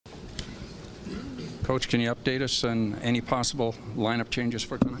Coach, can you update us on any possible lineup changes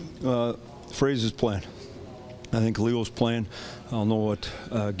for tonight? Fraze is playing. I think Leo's playing. I don't know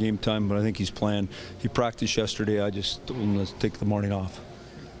what game time, but I think he's playing. He practiced yesterday. I just told him to take the morning off.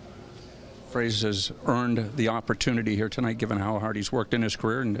 Fraze has earned the opportunity here tonight, given how hard he's worked in his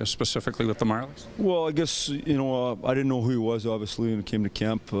career, and specifically with the Marlies. Well, I guess, I didn't know who he was, obviously, when he came to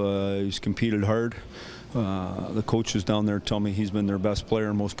camp. He's competed hard. The coaches down there tell me he's been their best player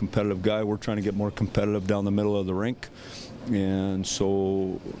and most competitive guy. We're trying to get more competitive down the middle of the rink. And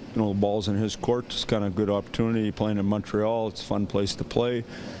so, the ball's in his court. It's kind of a good opportunity. Playing in Montreal, it's a fun place to play.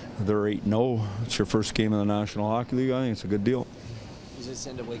 They're 8-0. It's your first game in the National Hockey League. I think it's a good deal. Does this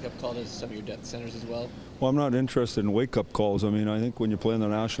send a wake-up call to some of your depth centers as well? Well, I'm not interested in wake-up calls. I mean, I think when you play in the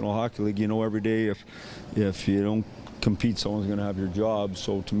National Hockey League, you know every day if you don't compete, someone's going to have your job.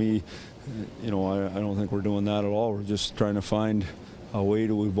 So to me, I don't think we're doing that at all. We're just trying to find a way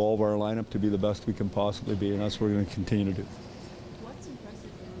to evolve our lineup to be the best we can possibly be, and that's what we're going to continue to do. What's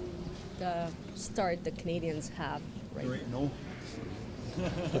impressive in the start the Canadians have right now?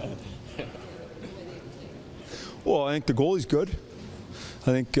 Well, I think the goalie's good. I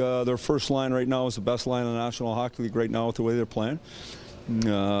think their first line right now is the best line in the National Hockey League right now with the way they're playing.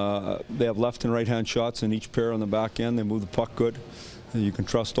 They have left and right-hand shots in each pair on the back end. They move the puck good. You can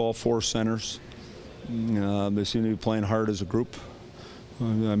trust all four centers. They seem to be playing hard as a group.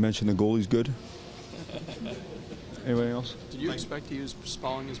 I mentioned the goalie's good. Anybody else? Did you expect to use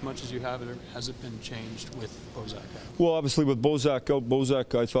Spalling as much as you have, or has it been changed with Bozak out? Well, obviously with Bozak out,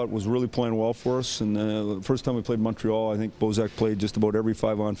 Bozak I thought was really playing well for us. And the first time we played Montreal, I think Bozak played just about every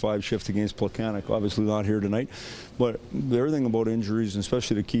 5-on-5 shift against Plekanec. Obviously not here tonight. But everything about injuries, and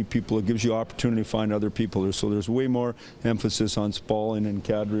especially to keep people, it gives you opportunity to find other people. So there's way more emphasis on Spalling and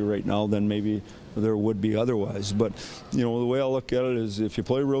Kadri right now than maybe there would be otherwise. But the way I look at it is, if you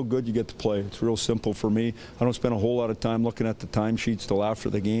play real good, you get to play. It's real simple for me. I don't spend a whole lot of time looking at the timesheets till after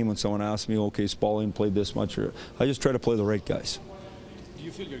the game when someone asks me, okay, Spalling played this much. I just try to play the right guys. Do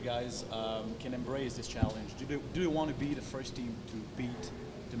you feel your guys can embrace this challenge? Do you want to be the first team to beat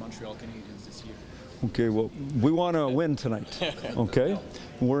the Montreal Canadiens this year? Okay, well, we want to win tonight, okay?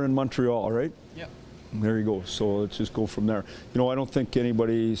 We're in Montreal, right? Yeah. There you go. So let's just go from there. I don't think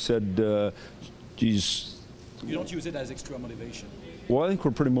anybody said, geez. You don't use it as extra motivation? Well, I think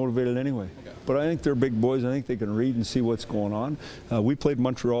we're pretty motivated anyway. Okay. But I think they're big boys. I think they can read and see what's going on. We played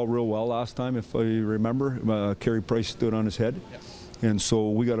Montreal real well last time, if I remember. Carey Price stood on his head. Yeah. And so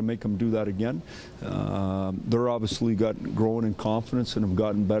we got to make them do that again. They're obviously growing in confidence and have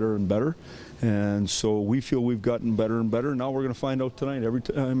gotten better and better. And so we feel we've gotten better and better. Now we're going to find out tonight. Every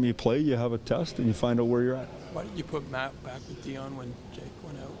time you play, you have a test and you find out where you're at. Why did you put Matt back with Dion when Jake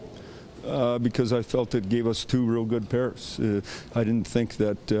went out? Because I felt it gave us two real good pairs. I didn't think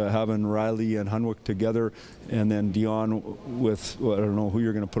that having Riley and Hunwick together, and then Dion with, I don't know who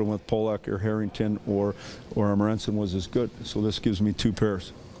you're going to put him with, Polak or Harrington or Amorensen, was as good. So this gives me two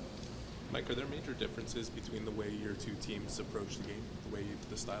pairs. Mike, are there major differences between the way your two teams approach the game,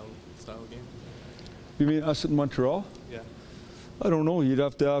 the style of game? You mean us in Montreal? Yeah. I don't know. You'd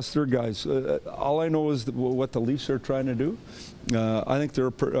have to ask their guys. All I know is what the Leafs are trying to do. I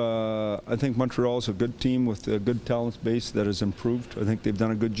think Montreal is a good team with a good talent base that has improved. I think they've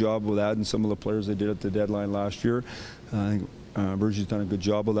done a good job with adding some of the players they did at the deadline last year. I think Bergey's done a good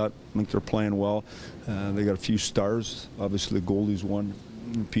job with that. I think they're playing well. They got a few stars. Obviously, the goalie's one.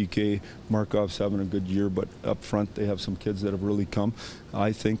 PK, Markov's having a good year, but up front they have some kids that have really come.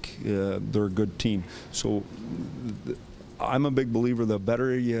 I think they're a good team. So I'm a big believer the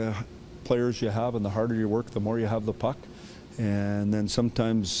better players you have and the harder you work, the more you have the puck. And then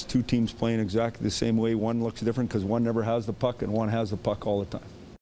sometimes two teams playing exactly the same way, one looks different because one never has the puck and one has the puck all the time.